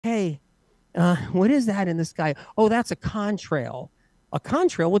Hey, what is that in the sky? Oh, that's a contrail. A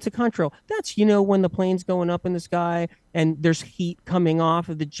contrail? What's a contrail? That's, when the plane's going up in the sky and there's heat coming off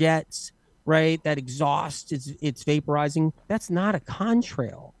of the jets, right? That exhaust is it's vaporizing. That's not a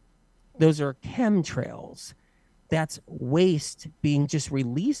contrail. Those are chemtrails. That's waste being just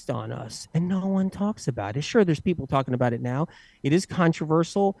released on us and no one talks about it. Sure, there's people talking about it now. It is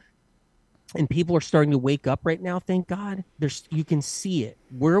controversial and people are starting to wake up right now. Thank God. There's you can see it.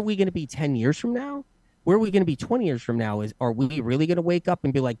 Where are we going to be 10 years from now? Where are we going to be 20 years from now? Is Are we really going to wake up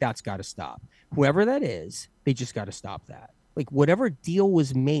and be like, that's got to stop? Whoever that is, they just got to stop that. Like whatever deal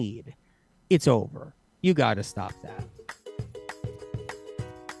was made, it's over. You got to stop that.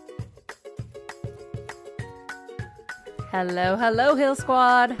 Hello, hello, Hill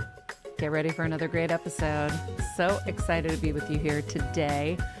Squad. Get ready for another great episode. So excited to be with you here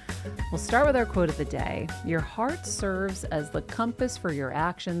today. We'll start with our quote of the day. Your heart serves as the compass for your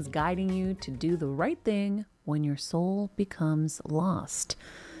actions, guiding you to do the right thing when your soul becomes lost.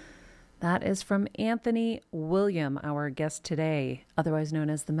 That is from Anthony William, our guest today, otherwise known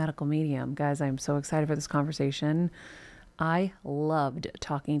as the medical medium. Guys, I'm so excited for this conversation. I loved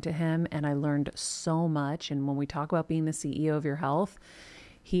talking to him and I learned so much. And when we talk about being the CEO of your health,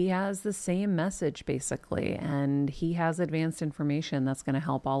 he has the same message basically, and he has advanced information that's going to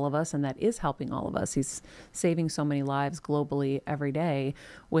help all of us and that is helping all of us. He's saving so many lives globally every day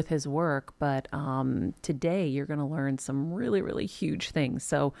with his work. But today you're going to learn some really, really huge things.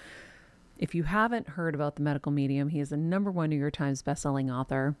 So if you haven't heard about the medical medium, he is a #1 New York Times bestselling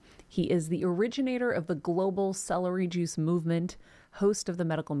author. He is the originator of the global celery juice movement, host of the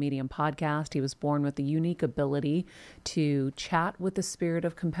Medical Medium podcast. He was born with the unique ability to chat with the spirit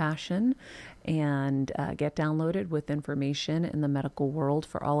of compassion and get downloaded with information in the medical world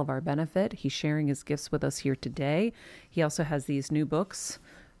for all of our benefit. He's sharing his gifts with us here today. He also has these new books,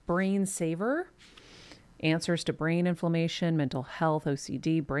 Brain Saver, Answers to Brain Inflammation, Mental Health,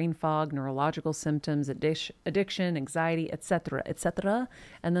 OCD, Brain Fog, Neurological Symptoms, Addiction, Anxiety, etc., etc.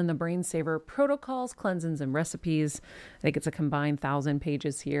 And then the Brain Saver, Protocols, Cleansings, and Recipes. I think it's a combined 1,000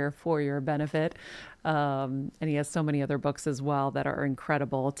 pages here for your benefit. And he has so many other books as well that are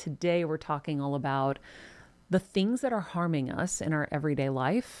incredible. Today, we're talking all about the things that are harming us in our everyday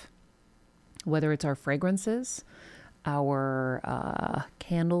life, whether it's our fragrances, our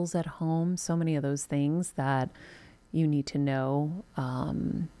candles at home, so many of those things that you need to know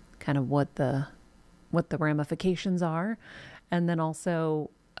kind of what the ramifications are. And then also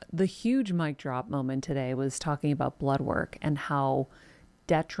the huge mic drop moment today was talking about blood work and how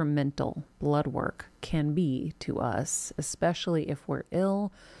detrimental blood work can be to us, especially if we're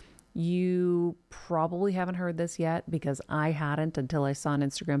ill. You probably haven't heard this yet because I hadn't until I saw an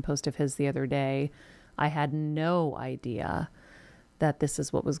Instagram post of his the other day. I had no idea that this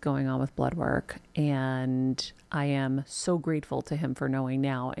is what was going on with blood work. And I am so grateful to him for knowing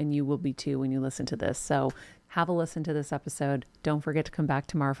now. And you will be too when you listen to this. So have a listen to this episode. Don't forget to come back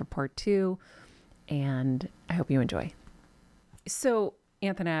tomorrow for part 2. And I hope you enjoy. So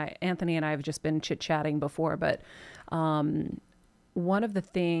Anthony and I have just been chit-chatting before, but one of the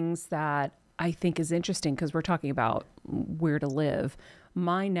things that I think is interesting, because we're talking about where to live,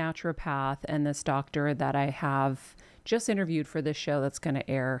 my naturopath and this doctor that I have just interviewed for this show that's going to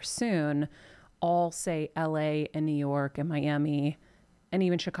air soon all say LA and New York and Miami and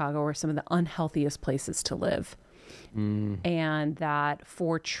even Chicago are some of the unhealthiest places to live. And that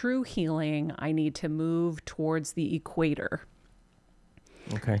for true healing, I need to move towards the equator.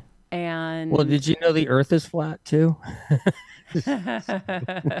 Okay. And Well, did you know the earth is flat too?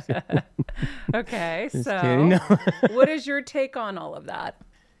 okay, Just kidding. so No. what is your take on all of that?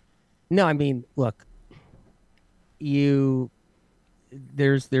 No, I mean, look, you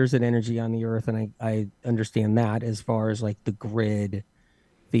there's an energy on the earth and I understand that as far as like the grid,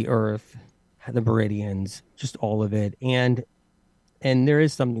 the earth, the meridians, just all of it. And there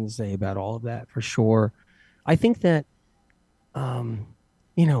is something to say about all of that for sure. I think that um,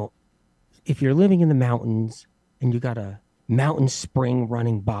 you know, if you're living in the mountains and you got a mountain spring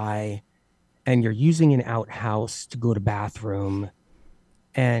running by and you're using an outhouse to go to bathroom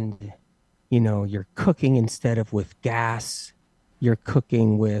and you're cooking instead of with gas, you're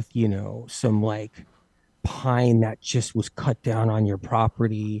cooking with some like pine that just was cut down on your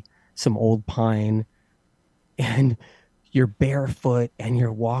property, some old pine, and you're barefoot and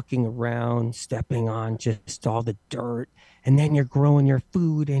you're walking around stepping on just all the dirt, and then you're growing your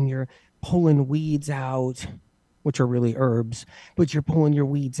food and you're pulling weeds out, which are really herbs, but you're pulling your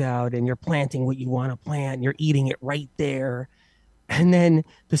weeds out and you're planting what you want to plant, you're eating it right there. And then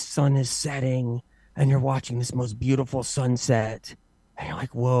the sun is setting and you're watching this most beautiful sunset And you're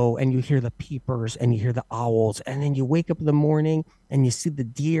like, whoa. And you hear the peepers and you hear the owls. And then you wake up in the morning and you see the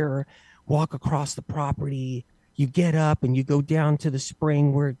deer walk across the property. You get up and you go down to the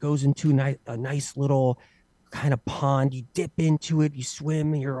spring where it goes into a nice little kind of pond. You dip into it, you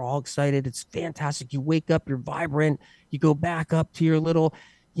swim, and you're all excited. It's fantastic. You wake up, you're vibrant. You go back up to your little,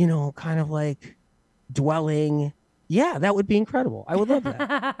 kind of like dwelling. Yeah, that would be incredible. I would love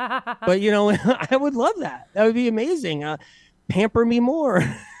that. But I would love that. That would be amazing. Pamper me more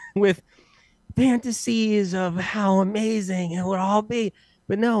with fantasies of how amazing it would all be.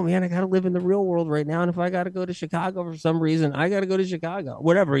 But no, man, I got to live in the real world right now. And if I got to go to Chicago for some reason, I got to go to Chicago,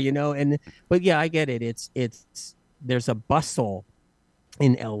 whatever. But yeah, I get it. There's a bustle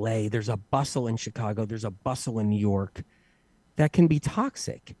in LA. There's a bustle in Chicago. There's a bustle in New York that can be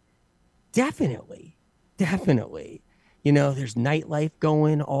toxic. Definitely. Definitely. There's nightlife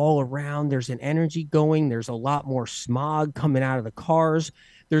going all around. There's an energy going. There's a lot more smog coming out of the cars.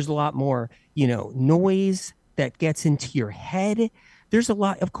 There's a lot more, noise that gets into your head. There's a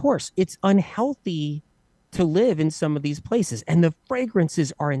lot, of course, it's unhealthy to live in some of these places. And the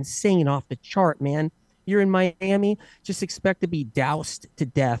fragrances are insane off the chart, man. You're in Miami, just expect to be doused to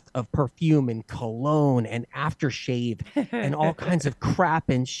death of perfume and cologne and aftershave and all kinds of crap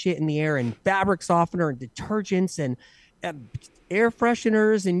and shit in the air and fabric softener and detergents and uh, air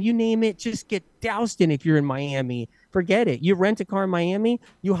fresheners and you name it, just get doused in if you're in Miami. Forget it. You rent a car in Miami,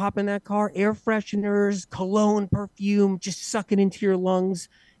 you hop in that car, air fresheners, cologne, perfume, just suck it into your lungs.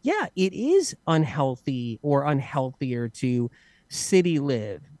 Yeah, it is unhealthy or unhealthier to city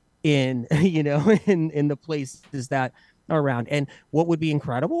live in in the places that are around. And what would be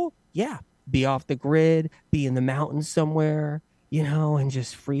incredible, yeah, be off the grid, be in the mountains somewhere, and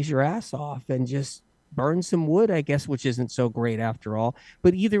just freeze your ass off and just burn some wood, I guess, which isn't so great after all.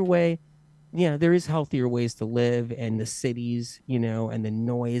 But either way, yeah, there is healthier ways to live, and the cities, and the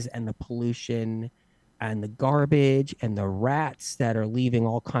noise and the pollution and the garbage and the rats that are leaving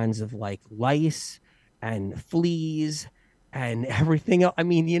all kinds of like lice and fleas and everything else. I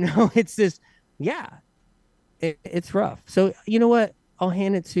mean, it's this, yeah, it's rough. So, you know what? I'll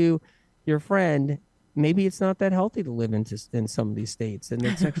hand it to your friend. Maybe it's not that healthy to live in some of these states, and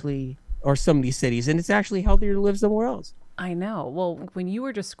it's actually, or some of these cities, and it's actually healthier to live somewhere else. I know. Well, when you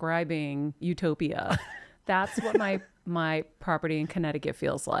were describing utopia, that's what my property in Connecticut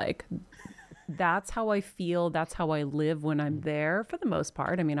feels like. That's how I feel. That's how I live when I'm there for the most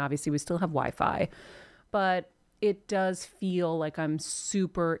part. I mean, obviously we still have Wi-Fi, but it does feel like I'm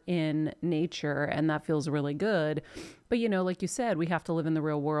super in nature and that feels really good. But like you said, we have to live in the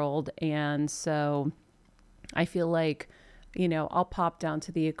real world. And so I feel like, I'll pop down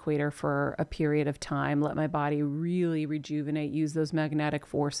to the equator for a period of time, let my body really rejuvenate, use those magnetic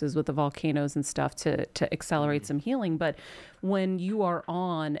forces with the volcanoes and stuff to accelerate some healing. But when you are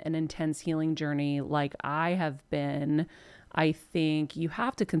on an intense healing journey like I have been, I think you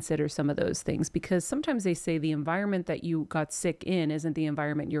have to consider some of those things because sometimes they say the environment that you got sick in isn't the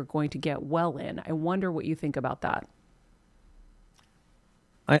environment you're going to get well in. I wonder what you think about that.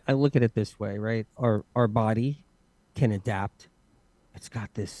 I look at it this way, right? Our body can adapt. It's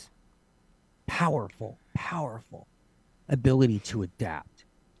got this powerful, powerful ability to adapt.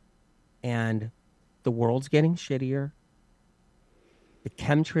 And the world's getting shittier. The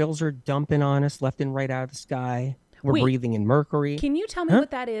chemtrails are dumping on us left and right out of the sky. We're Wait, breathing in mercury. can you tell me Huh?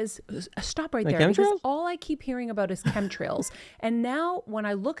 what that is? Stop right The there because chemtrails? all I keep hearing about is chemtrails. And now when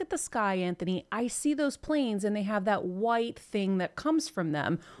I look at the sky, Anthony, I see those planes and they have that white thing that comes from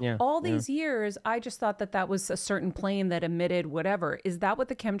them. Yeah, All yeah. these years, I just thought that that was a certain plane that emitted whatever. Is that what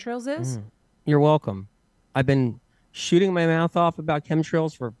the chemtrails is? You're welcome. I've been shooting my mouth off about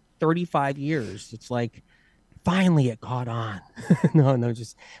chemtrails for 35 years. It's like finally it caught on. No, no,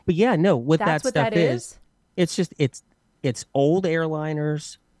 but yeah, no, what That's that what stuff that is, is? it's old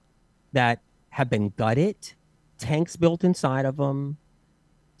airliners that have been gutted, tanks built inside of them,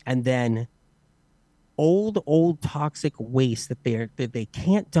 and then old toxic waste that they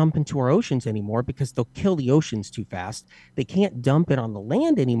can't dump into our oceans anymore because they'll kill the oceans too fast. They can't dump it on the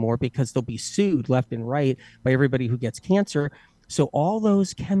land anymore because they'll be sued left and right by everybody who gets cancer. So all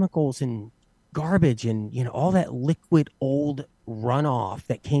those chemicals and garbage and all that liquid old runoff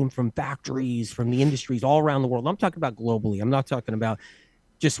that came from factories, from the industries all around the world. I'm talking about globally. I'm not talking about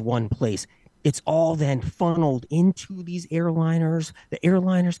just one place. It's all then funneled into these airliners. The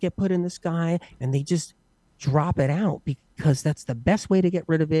airliners get put in the sky and they just drop it out because that's the best way to get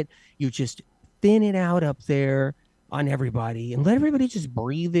rid of it. You just thin it out up there on everybody and let everybody just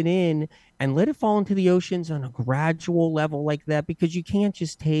breathe it in and let it fall into the oceans on a gradual level like that because you can't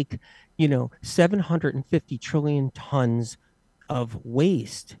just take, 750 trillion tons of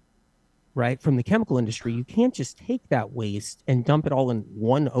waste, right, from the chemical industry. You can't just take that waste and dump it all in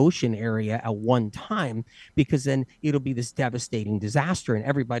one ocean area at one time, because then it'll be this devastating disaster and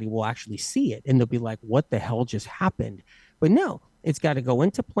everybody will actually see it and they'll be like, what the hell just happened? But no, it's got to go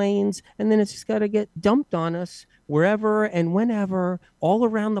into planes and then it's just got to get dumped on us wherever and whenever all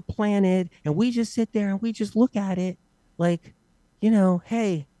around the planet. And we just sit there and we just look at it like,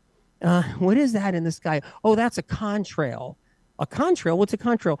 hey, what is that in the sky? Oh, that's a contrail. A contrail? What's a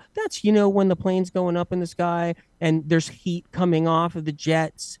contrail? That's, when the plane's going up in the sky and there's heat coming off of the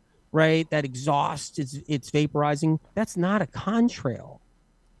jets, right? That exhaust, it's vaporizing. That's not a contrail.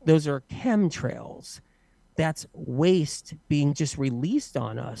 Those are chemtrails. That's waste being just released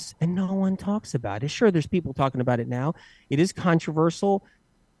on us and no one talks about it. Sure, there's people talking about it now. It is controversial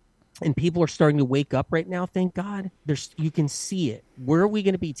and people are starting to wake up right now. Thank God. You can see it. Where are we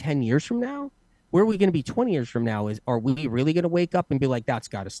going to be 10 years from now? Where are we going to be 20 years from now? Are we really going to wake up and be like, that's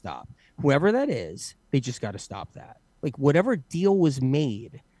got to stop? Whoever that is, they just got to stop that. Like whatever deal was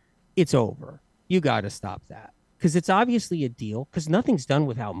made, it's over. You got to stop that, because it's obviously a deal, because nothing's done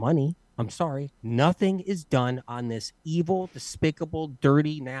without money. I'm sorry. Nothing is done on this evil, despicable,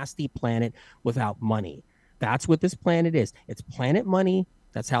 dirty, nasty planet without money. That's what this planet is. It's planet money.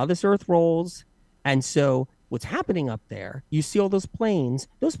 That's how this earth rolls. And so what's happening up there, you see all those planes.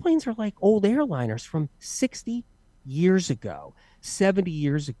 Those planes are like old airliners from 60 years ago, 70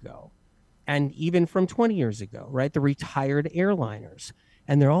 years ago, and even from 20 years ago, right? The retired airliners.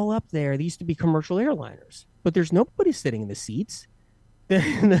 And they're all up there. They used to be commercial airliners, but there's nobody sitting in the seats.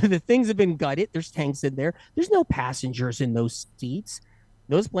 The things have been gutted. There's tanks in there. There's no passengers in those seats.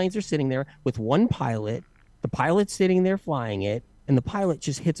 Those planes are sitting there with one pilot. The pilot's sitting there flying it, and the pilot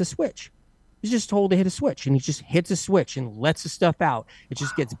just hits a switch. He's just told to hit a switch, and he just hits a switch and lets the stuff out. It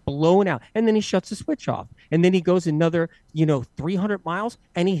just gets blown out, and then he shuts the switch off. And then he goes another, 300 miles,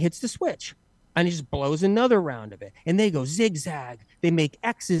 and he hits the switch, and he just blows another round of it. And they go zigzag. They make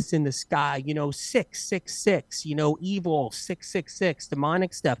X's in the sky, 666, evil 666,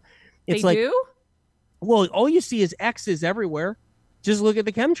 demonic stuff. It's They like, do? well, all you see is X's everywhere. Just look at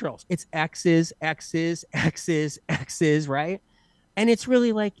the chemtrails. It's X's, X's, X's, X's, right? And it's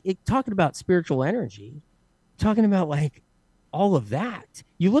really like talking about spiritual energy, talking about like all of that.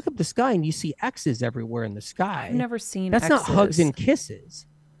 You look up the sky and you see X's everywhere in the sky. I've never seen That's X's. not hugs and kisses.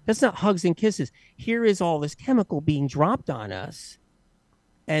 That's not hugs and kisses. Here is all this chemical being dropped on us.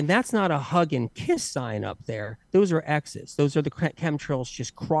 And that's not a hug and kiss sign up there. Those are X's. Those are the chemtrails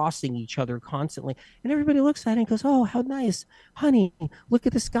just crossing each other constantly. And everybody looks at it and goes, oh, how nice. Honey, look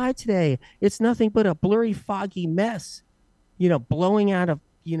at the sky today. It's nothing but a blurry, foggy mess, blowing out of,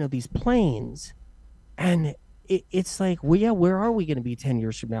 these planes. And it's like, well, yeah, where are we going to be 10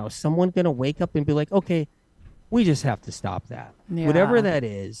 years from now? Is someone going to wake up and be like, okay, we just have to stop that. Yeah. Whatever that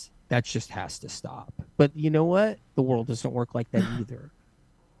is, that just has to stop. But you know what? The world doesn't work like that either.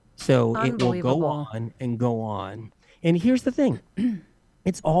 So it will go on and go on. And here's the thing.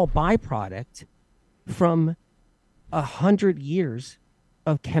 It's all byproduct from 100 years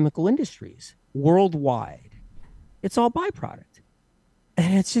of chemical industries worldwide. It's all byproduct.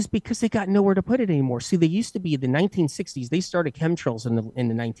 And it's just because they got nowhere to put it anymore. See, they used to be the 1960s. They started chemtrails in the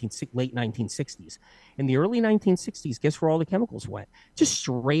late 1960s. In the early 1960s, guess where all the chemicals went? Just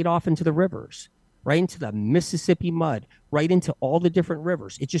straight off into the rivers, right into the Mississippi mud, right into all the different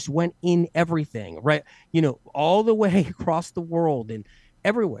rivers. It just went in everything, right? All the way across the world and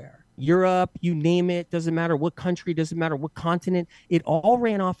everywhere. Europe, you name it, doesn't matter what country, doesn't matter what continent. It all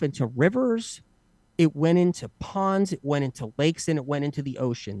ran off into rivers. It went into ponds, it went into lakes, and it went into the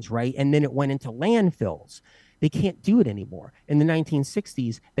oceans, right? And then it went into landfills. They can't do it anymore. In the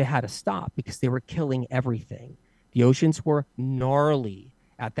 1960s, they had to stop because they were killing everything. The oceans were gnarly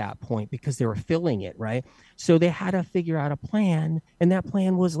at that point because they were filling it, right? So they had to figure out a plan. And that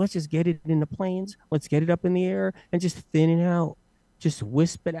plan was, let's just get it in the planes. Let's get it up in the air and just thin it out, just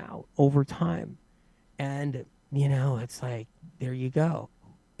wisp it out over time. And, it's like, there you go.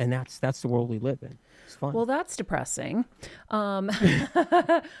 And that's the world we live in. It's fun. Well, that's depressing. Because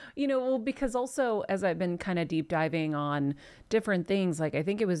also as I've been kind of deep diving on different things, like I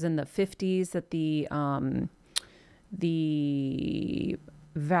think it was in the 50s that the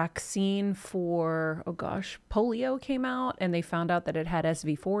vaccine for, polio came out, and they found out that it had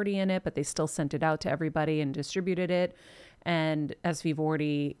SV40 in it, but they still sent it out to everybody and distributed it. And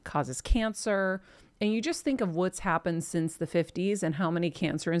SV40 causes cancer. And you just think of what's happened since the 50s and how many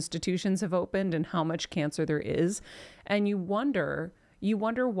cancer institutions have opened and how much cancer there is. And you wonder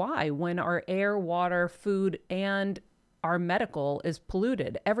why, when our air, water, food, and our medical is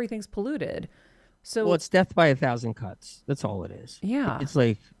polluted, everything's polluted. Well, So, it's death by a thousand cuts. That's all it is. yeah. It's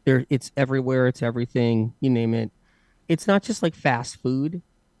like there, it's everywhere. It's everything. You name it. It's not just like fast food,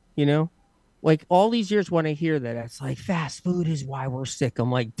 you know? Like all these years when I hear that, it's like fast food is why we're sick.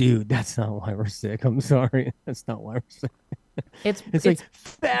 I'm like, dude, that's not why we're sick. I'm sorry. That's not why we're sick. It's like It's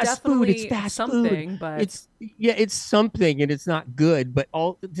fast food. It's definitely fast food. something, but It's yeah, it's something and it's not good. But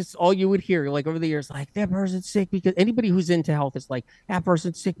all you would hear like over the years, like that person's sick because anybody who's into health is like that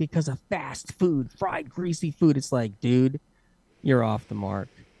person's sick because of fast food, fried, greasy food. It's like, dude, you're off the mark.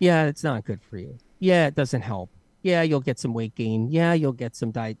 Yeah, it's not good for you. Yeah, it doesn't help. Yeah, you'll get some weight gain. Yeah, you'll get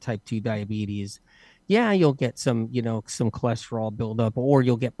some type 2 diabetes. Yeah, you'll get some, some cholesterol buildup or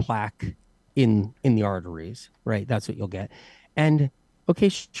you'll get plaque in the arteries, right? That's what you'll get. And okay,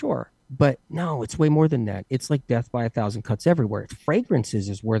 sure. But no, it's way more than that. It's like death by a thousand cuts everywhere. It's fragrances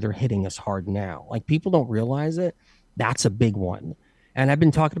is where they're hitting us hard now. Like people don't realize it. That's a big one. And I've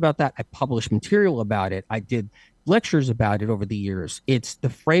been talking about that. I published material about it. I did lectures about it over the years. It's the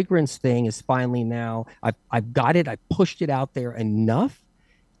fragrance thing is finally now I've got it. I pushed it out there enough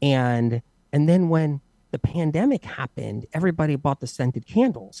and then when the pandemic happened, everybody bought the scented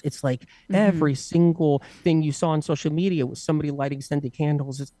candles. It's like mhm. every single thing you saw on social media was somebody lighting scented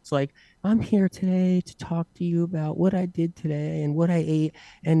candles. It's like, I'm here today to talk to you about what I did today and what I ate.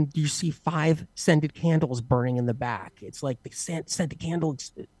 And you see five scented candles burning in the back. It's like the scented candle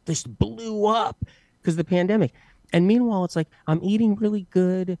just blew up because of the pandemic. And meanwhile, it's like I'm eating really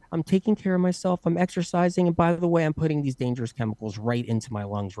good. I'm taking care of myself. I'm exercising. And by the way, I'm putting these dangerous chemicals right into my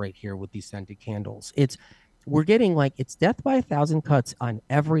lungs right here with these scented candles. We're getting like, it's death by a thousand cuts on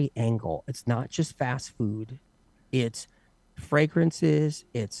every angle. It's not just fast food, it's fragrances,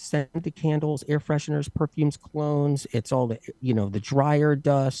 it's scented candles, air fresheners, perfumes, colognes. It's all the, the dryer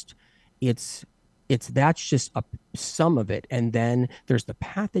dust. It's, that's just some of it. And then there's the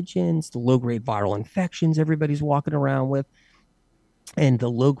pathogens, the low grade viral infections everybody's walking around with, and the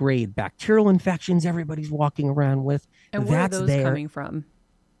low grade bacterial infections everybody's walking around with. And where are That's those there. coming from?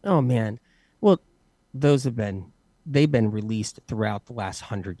 Oh man. Well, those they've been released throughout the last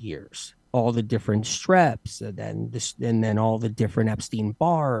 100 years. All the different streps, and then all the different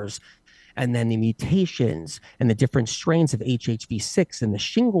Epstein-Barrs, and then the mutations and the different strains of HHV6 and the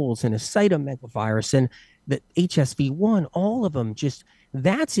shingles and the cytomegalovirus and the HSV1, all of them just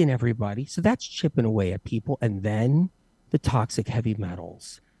that's in everybody. So that's chipping away at people. And then the toxic heavy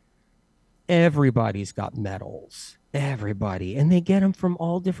metals. Everybody's got metals. Everybody. And they get them from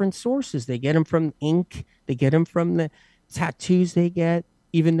all different sources. They get them from ink. They get them from the tattoos they get,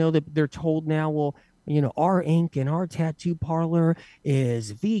 even though they're told now, well, our ink and our tattoo parlor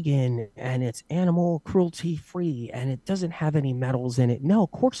is vegan and it's animal cruelty free and it doesn't have any metals in it. No,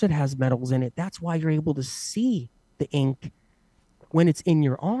 of course it has metals in it. That's why you're able to see the ink when it's in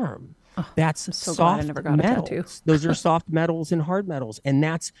your arm. Oh, That's I'm so glad I soft never got a tattoo. metals. Those are soft metals and hard metals. And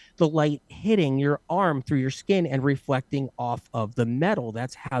that's the light hitting your arm through your skin and reflecting off of the metal.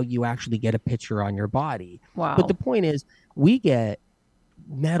 That's how you actually get a picture on your body. But the Wow. point is, we get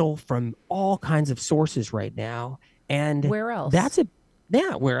metal from all kinds of sources right now. And Where else? that's a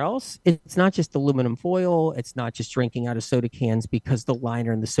yeah, where else? It's not just aluminum foil. It's not just drinking out of soda cans because the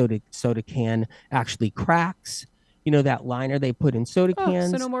liner in the soda can actually cracks. That liner they put in soda Oh, so no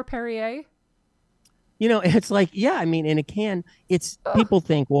cans. more Perrier? It's like, yeah, I mean, in a can, it's Oh, people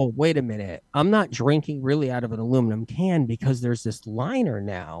think, well, wait a minute, I'm not drinking really out of an aluminum can because there's this liner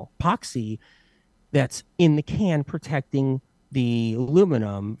now, epoxy, that's in the can protecting the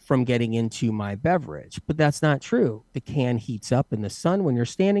aluminum from getting into my beverage. But that's not true. The can heats up in the sun when you're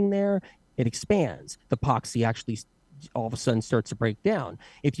standing there, it expands. The epoxy actually all of a sudden starts to break down.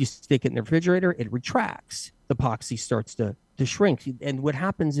 If you stick it in the refrigerator, it retracts. The epoxy starts to shrink. And what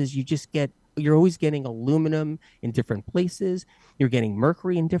happens is you're always getting aluminum in different places. You're getting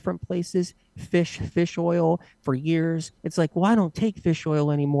mercury in different places, fish oil for years. It's like, well, I don't take fish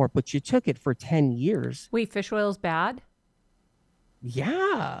oil anymore, but you took it for 10 years. wait, fish oil's bad?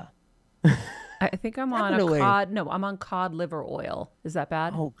 Yeah, I think I'm on a definitely. cod. No, I'm on cod liver oil. Is that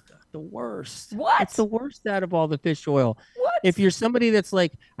bad? Oh, the worst. It's What? the worst out of all the fish oil. If What? you're somebody that's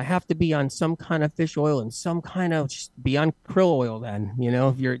like, I have to be on some kind of fish oil and some kind of just be on krill oil, then,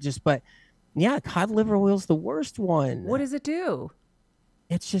 if you're just, but yeah, cod liver oil's the worst What one. does it do?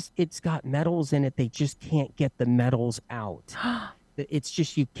 It's got metals in it. They just can't get the metals out. It's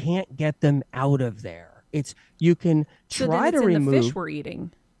just, you can't get them out of there. You can So then try to it's in the fish remove, we're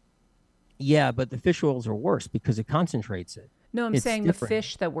eating. yeah, but the fish oils are worse because it concentrates it. No, I'm It's saying the different.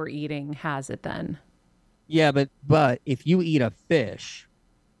 fish that we're eating has it then. Yeah, but if you eat a fish,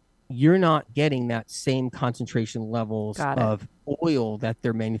 you're not getting that same concentration levels Got it. of oil that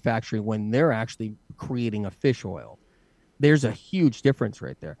they're manufacturing when they're actually creating a fish oil. There's a huge difference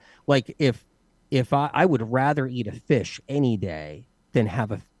right there. Like if I would rather eat a fish any day than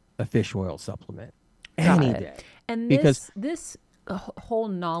have a fish oil supplement Got any it. day. And Because this whole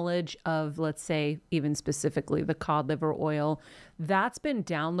knowledge of, let's say, even specifically the cod liver oil, that's been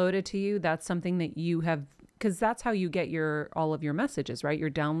downloaded to you. That's something that you have, because that's how you get your all of your messages, right? You're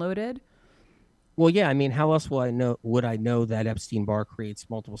downloaded. well, yeah, I mean, how else will I know would I know that Epstein-Barr creates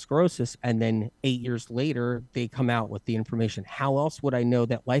multiple sclerosis and then 8 years later they come out with the information? How else would I know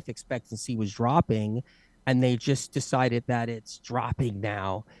that life expectancy was dropping and they just decided that it's dropping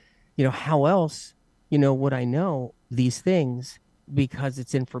now? How else, would I know these things? Because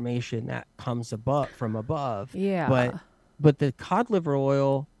it's information that comes above from above. But Yeah. but the cod liver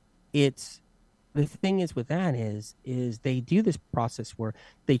oil, it's the thing is with that is they do this process where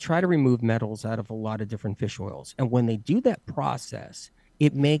they try to remove metals out of a lot of different fish oils. And when they do that process,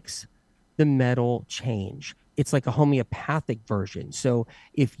 it makes the metal change. It's like a homeopathic version. So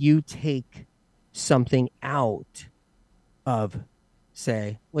if you take something out of,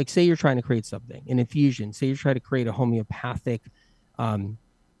 say you're trying to create something, an infusion, say you're trying to create a homeopathic um,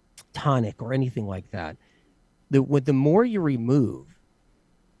 tonic or anything like that, the more you remove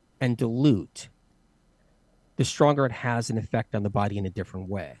and dilute, the stronger it has an effect on the body in a different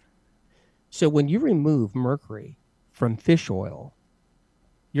way. So when you remove mercury from fish oil,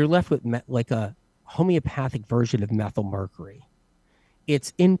 you're left with like a homeopathic version of methyl mercury.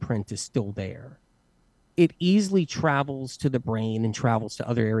 Its imprint is still there. It easily travels to the brain and travels to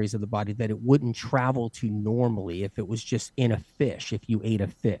other areas of the body that it wouldn't travel to normally if it was just in a fish, if you ate a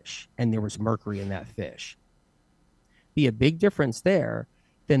fish and there was mercury in that fish. Be a big difference there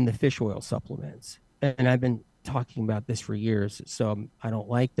than the fish oil supplements. And I've been talking about this for years, so I don't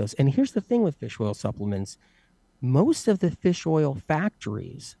like those. And here's the thing with fish oil supplements: most of the fish oil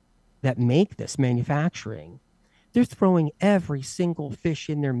factories that make this manufacturing, they're throwing every single fish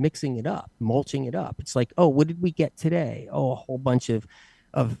in there, mixing it up, mulching it up. It's like, oh, what did we get today? Oh, a whole bunch of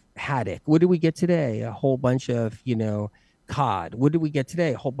haddock. What did we get today? A whole bunch of, cod. What did we get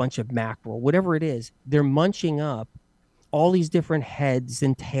today? A whole bunch of mackerel. Whatever it is, they're munching up all these different heads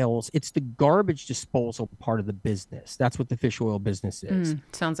and tails. It's the garbage disposal part of the business. That's what the fish oil business is.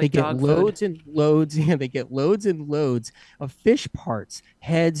 Sounds They like get dog food. loads and loads, yeah, they get loads and loads of fish parts,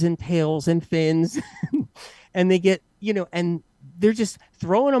 heads and tails and fins. And they get, and they're just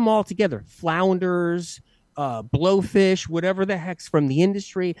throwing them all together. Flounders, blowfish, whatever the heck's from the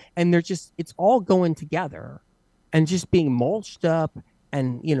industry. And it's all going together and just being mulched up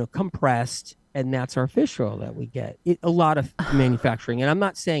and, compressed. And that's our fish oil that we get. A lot of manufacturing. And I'm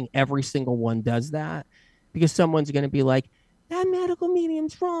not saying every single one does that, because someone's going to be like, that medical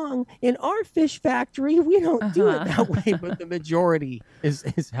medium's wrong. In our fish factory, we don't do it that way. But the majority is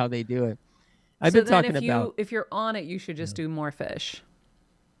how they do it. I've So been then talking about, if you're on it, you should just do more fish.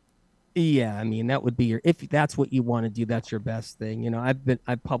 yeah, I mean, that would be if that's what you want to do, that's your best thing.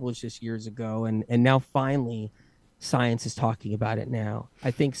 I published this years ago, and now finally science is talking about it now.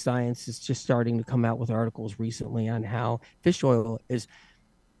 I think science is just starting to come out with articles recently on how fish oil is,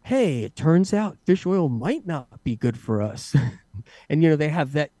 hey, it turns out fish oil might not be good for us. And they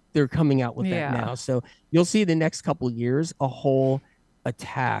have that, they're coming out with that Yeah. now. So you'll see the next couple of years a whole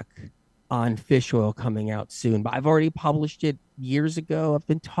attack on fish oil coming out soon. But I've already published it years ago. I've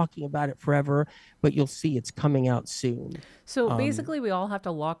been talking about it forever, but you'll see it's coming out soon. So Um, basically, we all have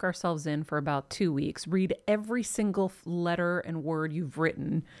to lock ourselves in for about 2 weeks, read every single letter and word you've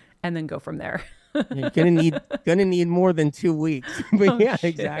written, and then go from there. you're gonna need more than 2 weeks. But Oh, yeah,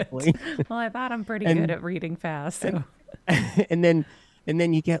 shit. exactly. Well, I thought I'm pretty good And at reading fast. and So, and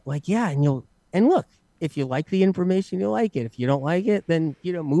then you get like, yeah, and look, if you like the information, you like it. If you don't like it, then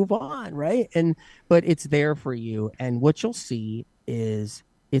move on, right? But it's there for you. And what you'll see is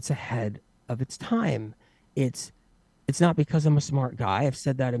it's ahead of its time. It's not because I'm a smart guy. I've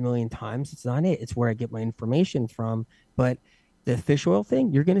said that a million times. It's not it. It's where I get my information from. But the fish oil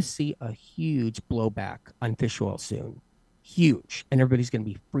thing, you're going to see a huge blowback on fish oil soon. Huge. And everybody's going to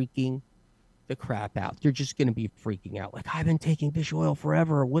be freaking the crap out. They're just going to be freaking out. Like, I've been taking fish oil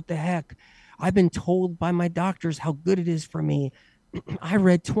forever. What the heck? I've been told by my doctors how good it is for me. I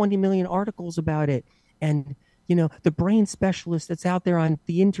read 20 million articles about it. And, the brain specialist that's out there on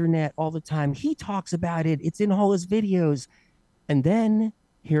the internet all the time, he talks about it. It's in all his videos. And then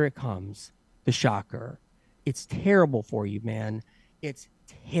here it comes, the shocker. It's terrible for you, man. It's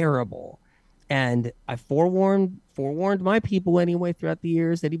terrible. And I forewarned my people anyway throughout the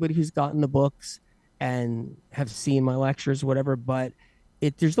years, anybody who's gotten the books and have seen my lectures, whatever. But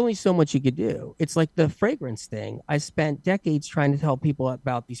there's only so much you could do. It's like the fragrance thing. I spent decades trying to tell people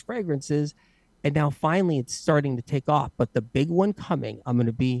about these fragrances, and now finally it's starting to take off. But the big one coming, I'm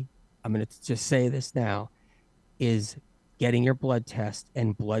going to just say this now, is getting your blood test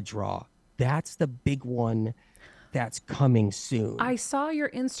and blood draw. That's the big one that's coming soon. I saw your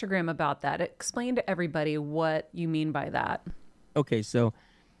Instagram about that. Explain to everybody what you mean by that. Okay, so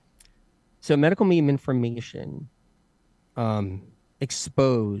medical meme information um,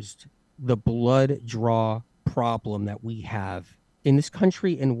 exposed the blood draw problem that we have in this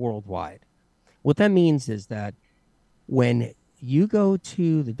country and worldwide. What that means is that when you go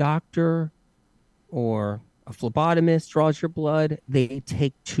to the doctor or a phlebotomist draws your blood, they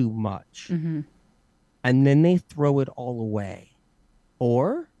take too much Mm-hmm. and then they throw it all away,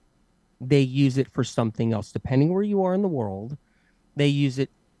 or they use it for something else. Depending where you are in the world, they use it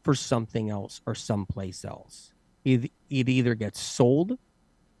for something else or someplace else. It either gets sold,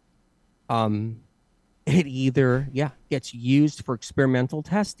 um, it either, yeah, gets used for experimental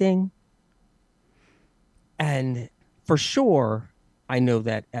testing. And for sure, I know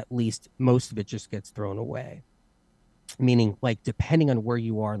that at least most of it just gets thrown away, meaning like depending on where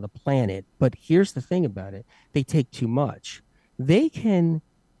you are on the planet. But here's the thing about it, they take too much. They can,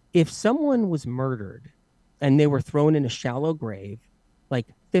 if someone was murdered and they were thrown in a shallow grave like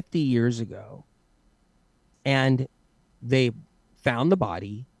 50 years ago and they found the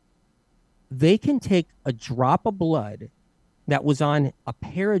body, they can take a drop of blood that was on a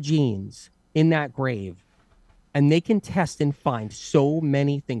pair of jeans in that grave and they can test and find so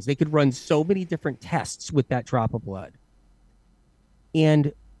many things. They could run so many different tests with that drop of blood.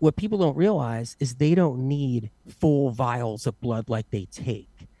 And what people don't realize is they don't need full vials of blood like they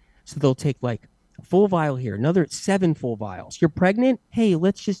take. So they'll take like a full vial here, another 7 full vials. You're pregnant? Hey,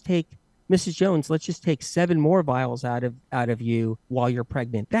 let's just take Mrs. Jones, let's just take 7 more vials out of you while you're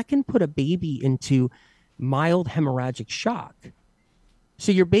pregnant. That can put a baby into mild hemorrhagic shock.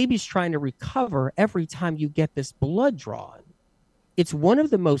 So your baby's trying to recover every time you get this blood drawn. It's one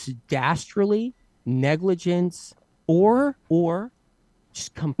of the most dastardly negligence or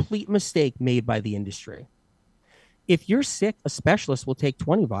just complete mistake made by the industry. If you're sick, a specialist will take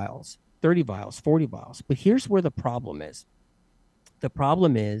 20 vials, 30 vials, 40 vials. But here's where the problem is. The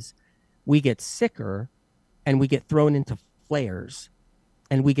problem is we get sicker and we get thrown into flares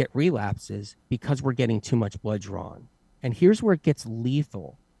and we get relapses because we're getting too much blood drawn. And here's where it gets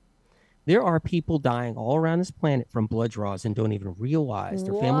lethal. There are people dying all around this planet from blood draws and don't even realize.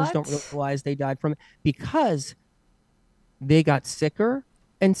 Their families don't What? realize they died from it because they got sicker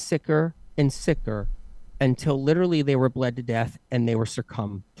and sicker and sicker until literally they were bled to death and they were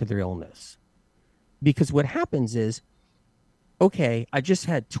succumbed to their illness. Because what happens is, okay, I just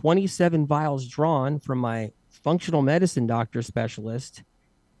had 27 vials drawn from my functional medicine doctor specialist,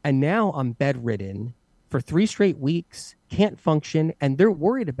 and now I'm bedridden for 3 straight weeks, can't function, and they're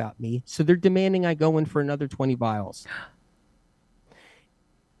worried about me. So they're demanding I go in for another 20 vials.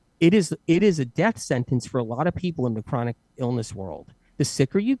 It is a death sentence for a lot of people in the chronic illness world. The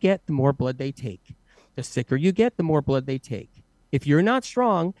sicker you get, the more blood they take. The sicker you get, the more blood they take. If you're not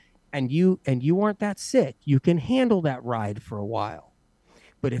strong and you aren't that sick, you can handle that ride for a while.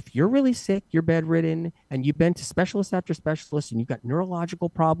 But if you're really sick, you're bedridden, and you've been to specialist after specialist, and you've got neurological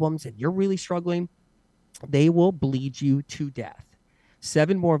problems, and you're really struggling, they will bleed you to death.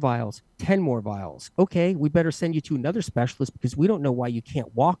 7 more vials, 10 more vials. Okay, we better send you to another specialist because we don't know why you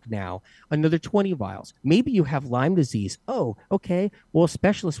can't walk now. Another 20 vials. Maybe you have Lyme disease. Oh, okay. Well, a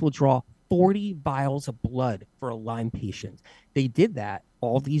specialist will draw 40 vials of blood for a Lyme patient. They did that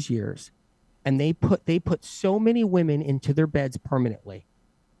all these years, and they put so many women into their beds permanently.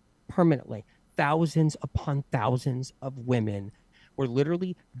 Permanently. Thousands upon thousands of women were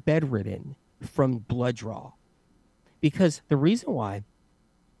literally bedridden from blood draw. Because the reason why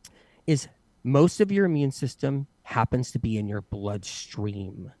is most of your immune system happens to be in your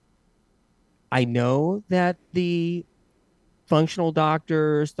bloodstream. I know that the functional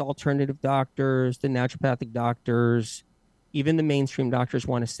doctors, the alternative doctors, the naturopathic doctors, even the mainstream doctors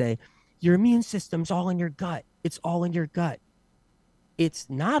want to say, your immune system's all in your gut. It's all in your gut. It's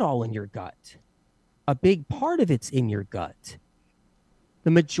not all in your gut. A big part of it's in your gut.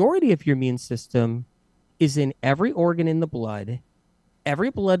 The majority of your immune system is in every organ in the blood,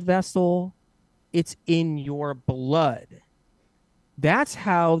 every blood vessel, it's in your blood. That's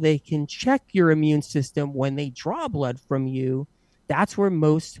how they can check your immune system when they draw blood from you. That's where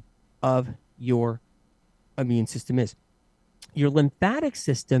most of your immune system is. Your lymphatic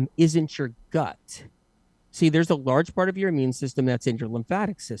system isn't your gut. See, there's a large part of your immune system that's in your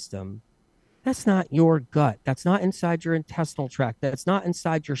lymphatic system. That's not your gut. That's not inside your intestinal tract. That's not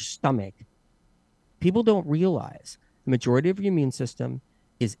inside your stomach. People don't realize the majority of your immune system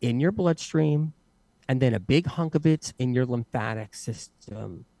is in your bloodstream, and then a big hunk of it's in your lymphatic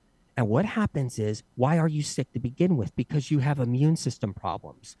system. And what happens is, why are you sick to begin with? Because you have immune system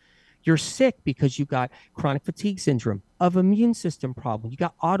problems. You're sick because you got chronic fatigue syndrome, of immune system problem. You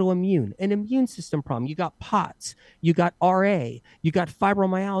got autoimmune, an immune system problem. You got POTS, you got RA, you got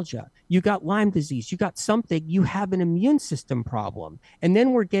fibromyalgia, you got Lyme disease, you got something, you have an immune system problem. And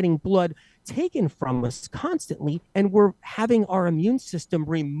then we're getting blood taken from us constantly, and we're having our immune system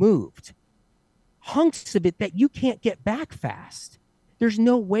removed, hunks of it that you can't get back fast. There's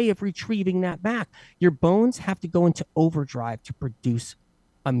no way of retrieving that back. Your bones have to go into overdrive to produce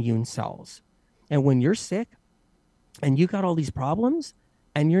immune cells. And when you're sick and you got all these problems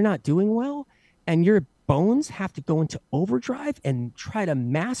and you're not doing well, and your bones have to go into overdrive and try to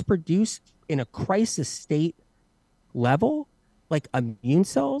mass produce in a crisis state level, like immune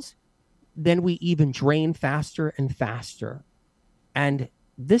cells, then we even drain faster and faster. And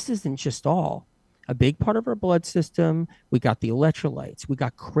this isn't just all. A big part of our blood system, we got the electrolytes, we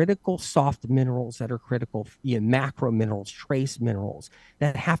got critical soft minerals that are critical, macro minerals, trace minerals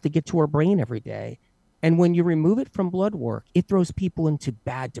that have to get to our brain every day. And when you remove it from blood work, it throws people into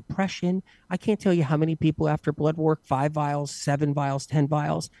bad depression. I can't tell you how many people after blood work, 5 vials, 7 vials, 10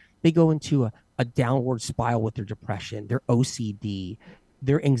 vials, they go into a downward spiral with their depression, their OCD,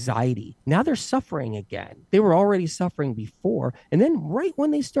 their anxiety. Now they're suffering again. They were already suffering before. And then right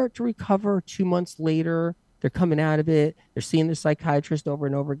when they start to recover 2 months later, they're coming out of it. They're seeing their psychiatrist over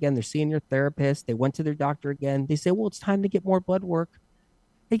and over again. They're seeing your therapist. They went to their doctor again. They say, well, it's time to get more blood work.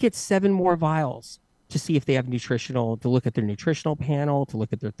 They get 7 more vials to see if they have nutritional, to look at their nutritional panel, to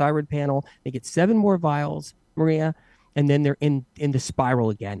look at their thyroid panel. They get 7 more vials, Maria, and then they're in the spiral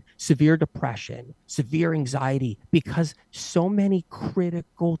again. Severe depression, severe anxiety, because so many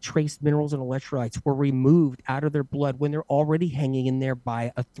critical trace minerals and electrolytes were removed out of their blood when they're already hanging in there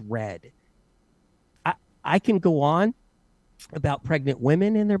by a thread. I can go on about pregnant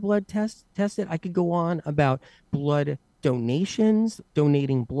women and their blood tested. I could go on about blood donations,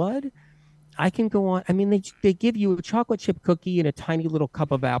 donating blood. I can go on. I mean, they give you a chocolate chip cookie and a tiny little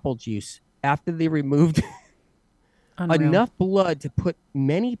cup of apple juice after they removed Unreal. enough blood to put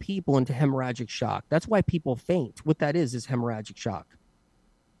many people into hemorrhagic shock. That's why people faint. What that is hemorrhagic shock.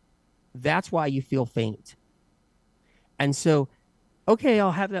 That's why you feel faint. And so, okay,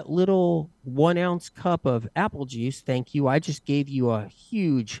 I'll have that little 1 ounce cup of apple juice. Thank you. I just gave you a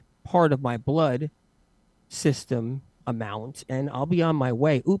huge part of my blood system amount, and I'll be on my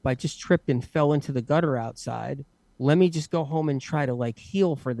way. Oop, I just tripped and fell into the gutter outside. Let me just go home and try to like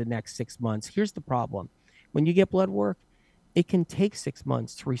heal for the next 6 months. Here's the problem. When you get blood work, it can take 6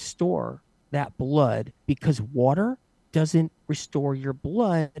 months to restore that blood because water doesn't restore your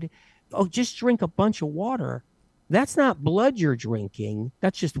blood. Oh, just drink a bunch of water. That's not blood you're drinking.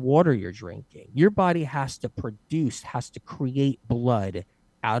 That's just water you're drinking. Your body has to produce, has to create blood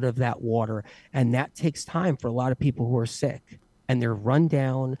out of that water. And that takes time for a lot of people who are sick and they're run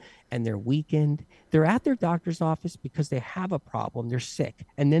down and they're weakened. They're at their doctor's office because they have a problem. They're sick.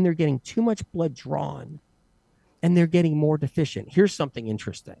 And then they're getting too much blood drawn and they're getting more deficient. Here's something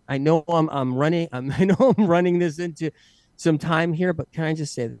interesting. I know I'm running. I know I'm running this into some time here, but can I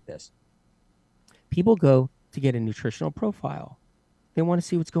just say this? People go to get a nutritional profile. They want to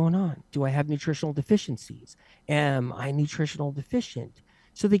see what's going on. Do I have nutritional deficiencies? Am I nutritional deficient?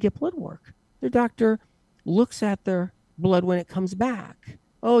 So they get blood work. Their doctor looks at their blood when it comes back.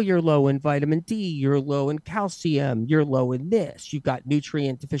 Oh, you're low in vitamin D. You're low in calcium. You're low in this. You've got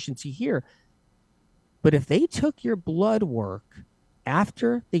nutrient deficiency here. But if they took your blood work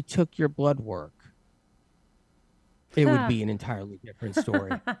after they took your blood work, it would be an entirely different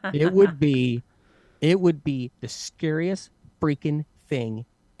story. It would be the scariest freaking thing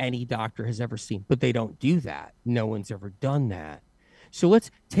any doctor has ever seen. But they don't do that. No one's ever done that. So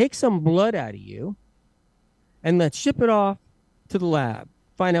let's take some blood out of you and let's ship it off to the lab,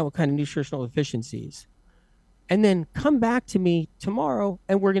 find out what kind of nutritional deficiencies, and then come back to me tomorrow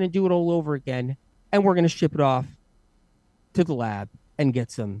and we're going to do it all over again. And we're going to ship it off to the lab and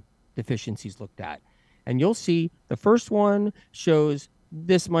get some deficiencies looked at. And you'll see the first one shows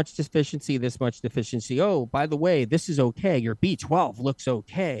this much deficiency, this much deficiency. Oh, by the way, this is okay. Your B12 looks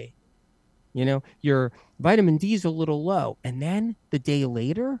okay. You know, your vitamin D is a little low. And then the day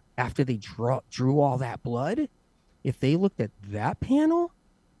later, after they drew all that blood, if they looked at that panel,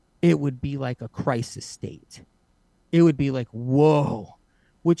 it would be like a crisis state. It would be like, whoa,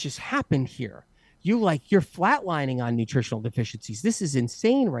 what just happened here? You're flatlining on nutritional deficiencies. This is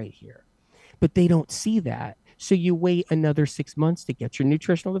insane right here. but they don't see that. So you wait another 6 months to get your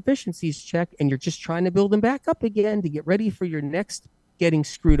nutritional deficiencies checked, and you're just trying to build them back up again to get ready for your next getting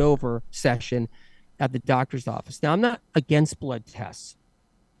screwed over session at the doctor's office. Now, I'm not against blood tests.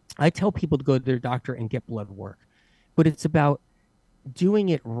 I tell people to go to their doctor and get blood work, but it's about doing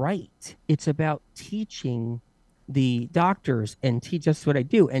it right. It's about teaching the doctors and teach us what I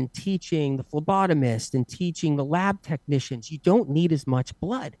do and teaching the phlebotomist and teaching the lab technicians. You don't need as much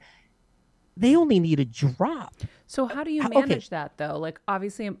blood. They only need a drop. So how do you Okay. manage that though? Like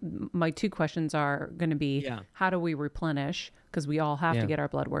obviously my two questions are going to be Yeah. how do we replenish because we all have to Yeah. get our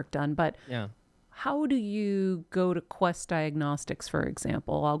blood work done, but Yeah. how do you go to Quest Diagnostics, for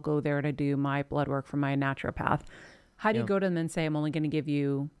example? I'll go there to do my blood work for my naturopath. How do you Yeah. go to them and say, I'm only going to give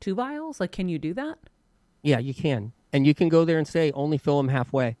you 2 vials? Like, can you do that? Yeah, you can. And you can go there and say, only fill them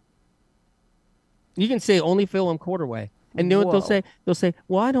halfway. You can say, only fill them quarter way. And know what they'll Whoa. say? They'll say,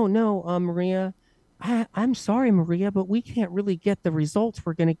 well, I don't know, Maria. I'm sorry, Maria, but we can't really get the results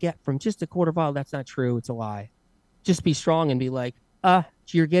we're going to get from just a quarter vial. That's not true. It's a lie. Just be strong and be like,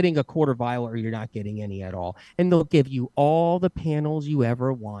 you're getting a quarter vial or you're not getting any at all. And they'll give you all the panels you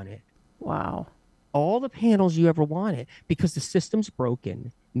ever wanted. Wow. All the panels you ever wanted because the system's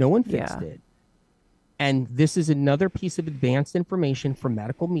broken. No one fixed Yeah. it. And this is another piece of advanced information from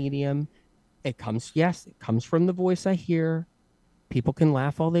medical medium. Yes, it comes from the voice I hear. People can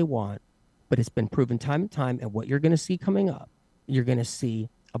laugh all they want, but it's been proven time and time. And what you're going to see coming up, you're going to see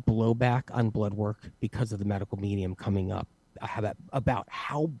a blowback on blood work because of the medical medium coming up about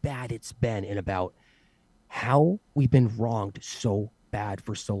how bad it's been and about how we've been wronged so bad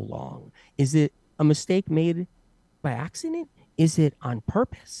for so long. Is it a mistake made by accident? Is it on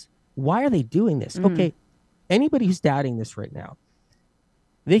purpose? Why are they doing this? Mm. Okay, anybody who's doubting this right now,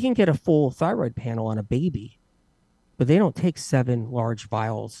 they can get a full thyroid panel on a baby, but they don't take 7 large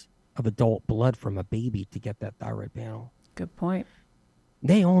vials of adult blood from a baby to get that thyroid panel. Good point.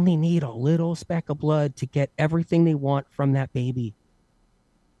 They only need a little speck of blood to get everything they want from that baby.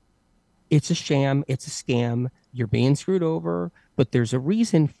 It's a sham. It's a scam. You're being screwed over, but there's a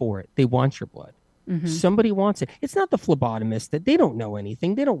reason for it. They want your blood. Mm-hmm. Somebody wants it. It's not the phlebotomist that they don't know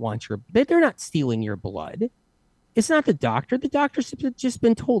anything. They don't want they're not stealing your blood. It's not the doctor. The doctor's just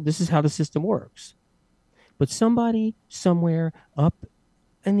been told this is how the system works. But somebody somewhere up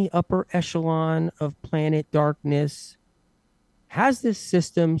in the upper echelon of planet darkness has this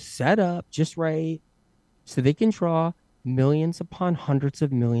system set up just right so they can draw millions upon hundreds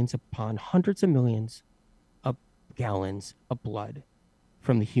of millions of gallons of blood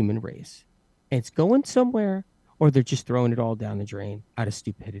from the human race. And it's going somewhere, or they're just throwing it all down the drain out of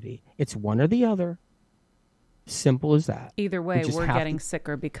stupidity. It's one or the other. Simple as that. Either We way, just we're have getting to,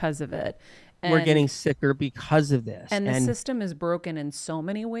 sicker because of it. we're And getting sicker because of this. and the And system is broken in so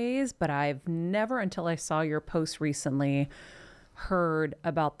many ways, but I've never until I saw your post recently heard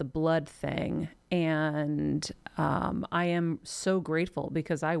about the blood thing. And I am so grateful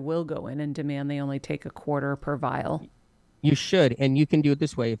because I will go in and demand they only take a quarter per vial. you should, and you can do it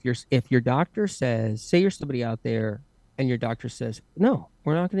this way. If your doctor says, say you're somebody out there and your doctor says, no,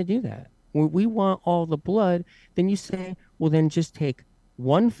 we're not going to do that. We want all the blood. Then you say, well, then just take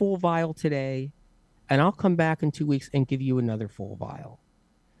one full vial today and I'll come back in 2 weeks and give you another full vial.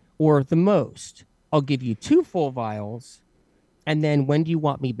 Or the most, I'll give you 2 full vials. And then when do you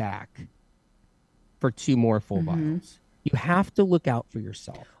want me back for 2 more full vials? You have to look out for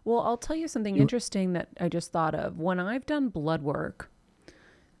yourself. Well, I'll tell you something You, interesting that I just thought of. When I've done blood work,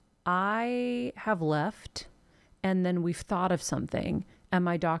 I have left and then we've thought of something and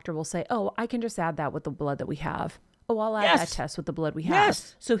my doctor will say, "Oh, I can just add that with the blood that we have." "Oh, I'll add that yes, test with the blood we have."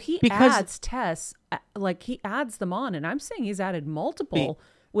 yes, So he because adds tests, like he adds them on, and I'm saying he's added be, multiple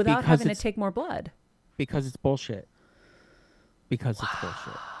without because having to it's take more blood. because it's bullshit. Because it's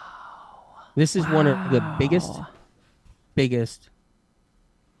bullshit. This is one of the Wow. biggest,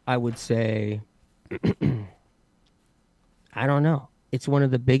 I would say, I don't know. It's one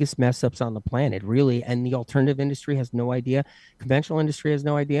of the biggest mess ups on the planet, really. And the alternative industry has no idea. Conventional industry has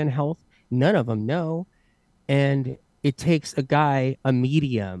no idea in health. None of them know. And it takes a guy, a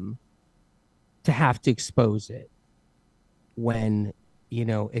medium, to have to expose it when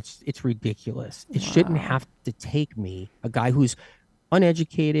it's ridiculous. It shouldn't Wow. have to take me, a guy who's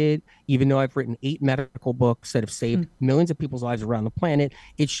uneducated, even though I've written 8 medical books that have saved millions of people's lives around the planet.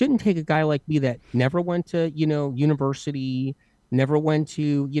 It shouldn't take a guy like me that never went to, university, never went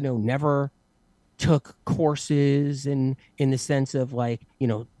to, never took courses and in the sense of like,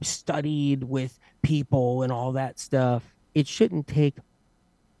 studied with people and all that stuff. It shouldn't take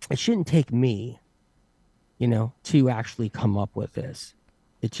me, to actually come up with this.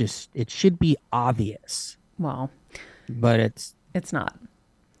 It should be obvious, Well, but it's it's not.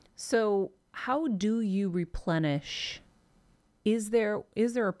 So, how do you replenish? Is there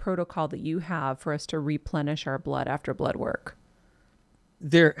a protocol that you have for us to replenish our blood after blood work?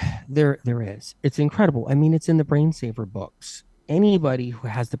 there there is. It's incredible. I mean, it's in the Brain Saver books. Anybody who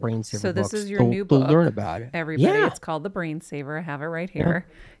has the Brain Saver So this books, is your they'll new learn book, about it. everybody. Yeah. It's called The Brain Saver. I have it right Yeah. here.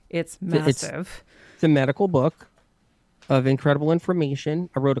 It's It's massive. it's a medical book of incredible information.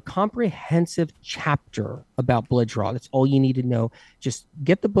 I wrote a comprehensive chapter about blood draw. That's all you need to know. Just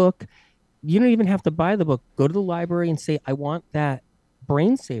get the book. You don't even have to buy the book. Go to the library and say, I want that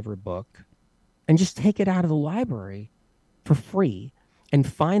Brain Saver book, and just take it out of the library for free and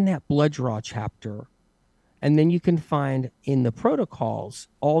find that blood draw chapter. And then you can find in the protocols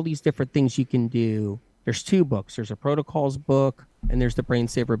all these different things you can do. There's two books. There's a protocols book and there's the Brain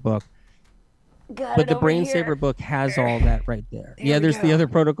Saver book. Got But it the over Brain here. Saver book has all that right there. Here Yeah, we there's the go. other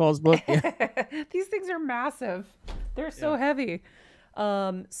protocols book. Yeah. These things are massive. They're so Yeah. heavy.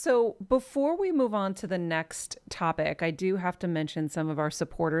 So before we move on to the next topic, I do have to mention some of our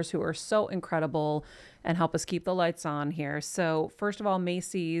supporters who are so incredible and help us keep the lights on here. So first of all,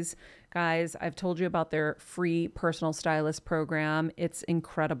 Macy's, guys, I've told you about their free personal stylist program. It's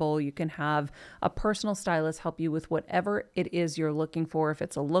incredible. You can have a personal stylist help you with whatever it is you're looking for. If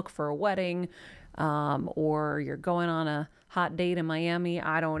it's a look for a wedding, or you're going on a hot date in Miami,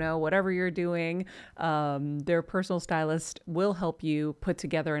 I don't know, whatever you're doing, their personal stylist will help you put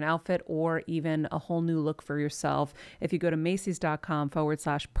together an outfit or even a whole new look for yourself. If you go to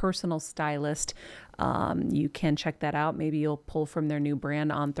Macy's.com/personal stylist, you can check that out. Maybe you'll pull from their new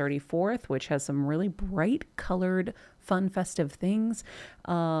brand on 34th, which has some really bright colored, fun, festive things.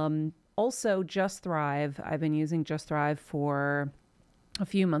 Also, Just Thrive. I've been using Just Thrive for a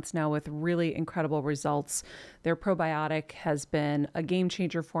few months now with really incredible results. Their probiotic has been a game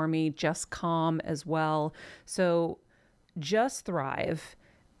changer for me, Just Calm as well. So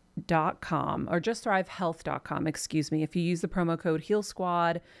justthrive.com or justthrivehealth.com, excuse me. If you use the promo code Heal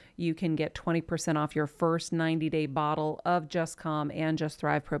Squad, you can get 20% off your first 90-day bottle of Just Calm and Just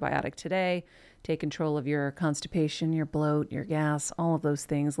Thrive probiotic today. Take control of your constipation, your bloat, your gas, all of those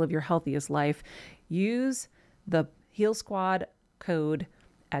things. Live your healthiest life. Use the Heal Squad code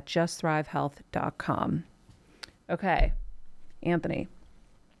at justthrivehealth.com. Okay, Anthony.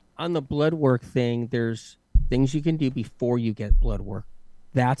 On the blood work thing, there's things you can do before you get blood work.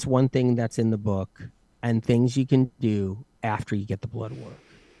 That's one thing that's in the book, and things you can do after you get the blood work.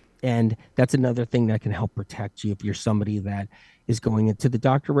 And that's another thing that can help protect you if you're somebody that is going into the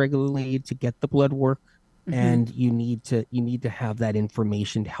doctor regularly to get the blood work. Mm-hmm. And you need to have that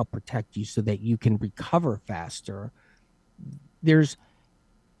information to help protect you so that you can recover faster. There's,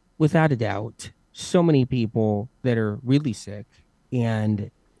 without a doubt, so many people that are really sick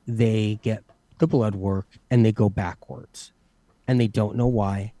and they get the blood work and they go backwards and they don't know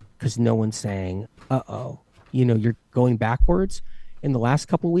why, because no one's saying, uh-oh, you're going backwards in the last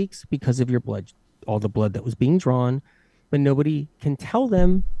couple of weeks because of your blood, all the blood that was being drawn, but nobody can tell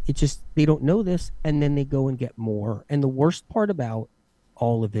them. It just, they don't know this. And then they go and get more. And the worst part about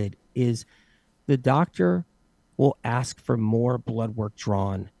all of it is the doctor will ask for more blood work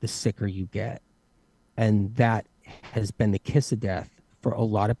drawn the sicker you get. And that has been the kiss of death for a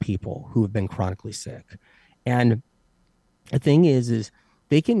lot of people who have been chronically sick. And the thing is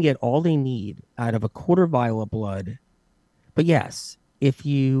they can get all they need out of a quarter vial of blood. But yes, if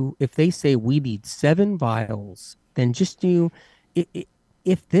they say we need 7 vials, then just do it.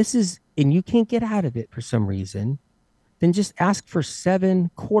 If this is, and you can't get out of it for some reason, then just ask for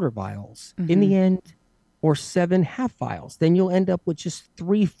 7 quarter vials in Mm-hmm. the end, or 7 half vials. Then you'll end up with just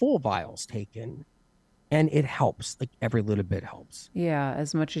 3 full vials taken. And it helps. Like every little bit helps. Yeah,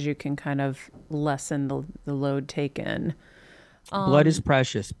 as much as you can kind of lessen the load taken. Blood is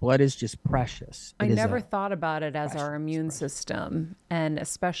precious. Blood is just precious. I It is never a thought about it as our precious, immune precious. system. And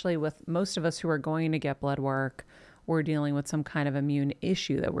especially with most of us who are going to get blood work, we're dealing with some kind of immune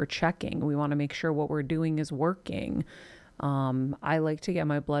issue that we're checking. We want to make sure what we're doing is working. I like to get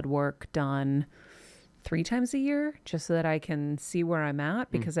my blood work done 3 times a year just so that I can see where I'm at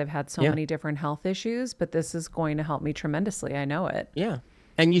because I've had so Yeah. many different health issues. But this is going to help me tremendously. I know it. Yeah.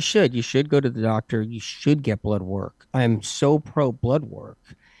 And you should go to the doctor. You should get blood work. I'm so pro blood work,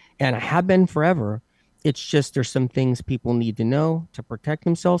 and I have been forever. It's just there's some things people need to know to protect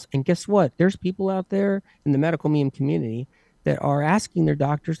themselves. And guess what? There's people out there in the medical meme community that are asking their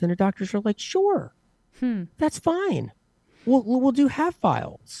doctors, and their doctors are like, sure, that's fine. We'll do half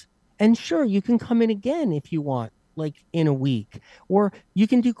files. And sure, you can come in again if you want, like in a week, or you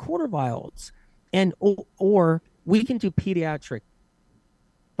can do quarter vials, and or we can do pediatric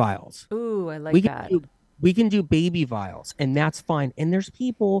vials. Ooh, I like We can that. do we can do baby vials, and that's fine. And there's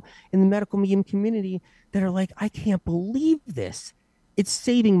people in the medical medium community that are like, I can't believe this. It's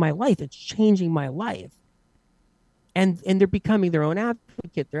saving my life. It's changing my life. And they're becoming their own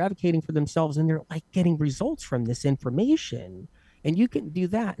advocate. They're advocating for themselves, and they're like getting results from this information. And you can do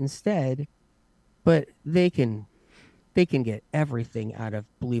that instead, but they can get everything out of,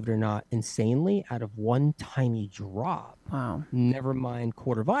 believe it or not, insanely, out of one tiny drop. Wow. Never mind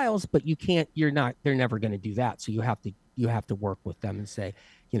quarter vials, but you can't, you're not, they're never going to do that. So you have to work with them and say,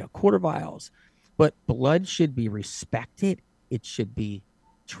 quarter vials. But blood should be respected. It should be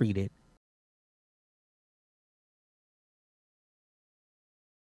treated.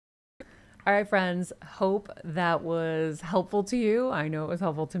 All right, friends, hope that was helpful to you. I know it was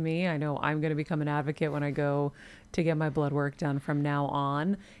helpful to me. I know I'm going to become an advocate when I go to get my blood work done from now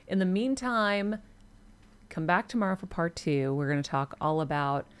on. In the meantime, come back tomorrow for part 2. We're going to talk all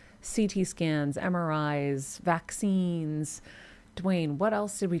about CT scans, MRIs, vaccines. Dwayne, what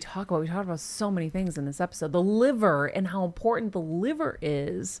else did we talk about? We talked about so many things in this episode. The liver and how important the liver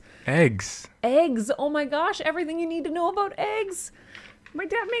is. Eggs. Eggs. Oh my gosh, everything you need to know about eggs. My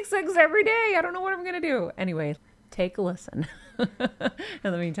dad makes eggs every day. I don't know what I'm going to do. Anyway, take a listen.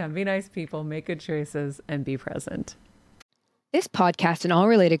 In the meantime, be nice people, make good choices, and be present. This podcast and all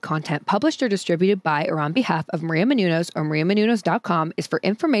related content published or distributed by or on behalf of Maria Menounos or MariaMenounos.com is for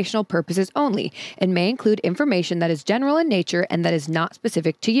informational purposes only and may include information that is general in nature and that is not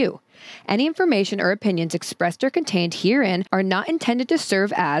specific to you. Any information or opinions expressed or contained herein are not intended to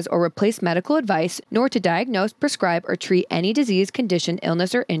serve as or replace medical advice, nor to diagnose, prescribe, or treat any disease, condition,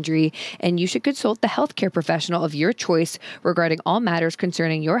 illness, or injury, and you should consult the healthcare professional of your choice regarding all matters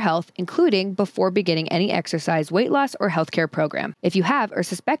concerning your health, including before beginning any exercise, weight loss, or healthcare program. If you have or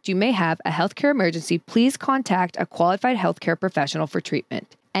suspect you may have a healthcare emergency, please contact a qualified healthcare professional for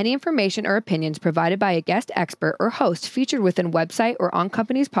treatment. Any information or opinions provided by a guest expert or host featured within website or on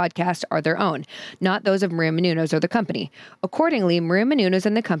company's podcast are their own, not those of Maria Menounos or the company. Accordingly, Maria Menounos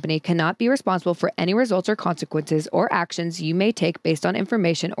and the company cannot be responsible for any results or consequences or actions you may take based on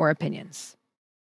information or opinions.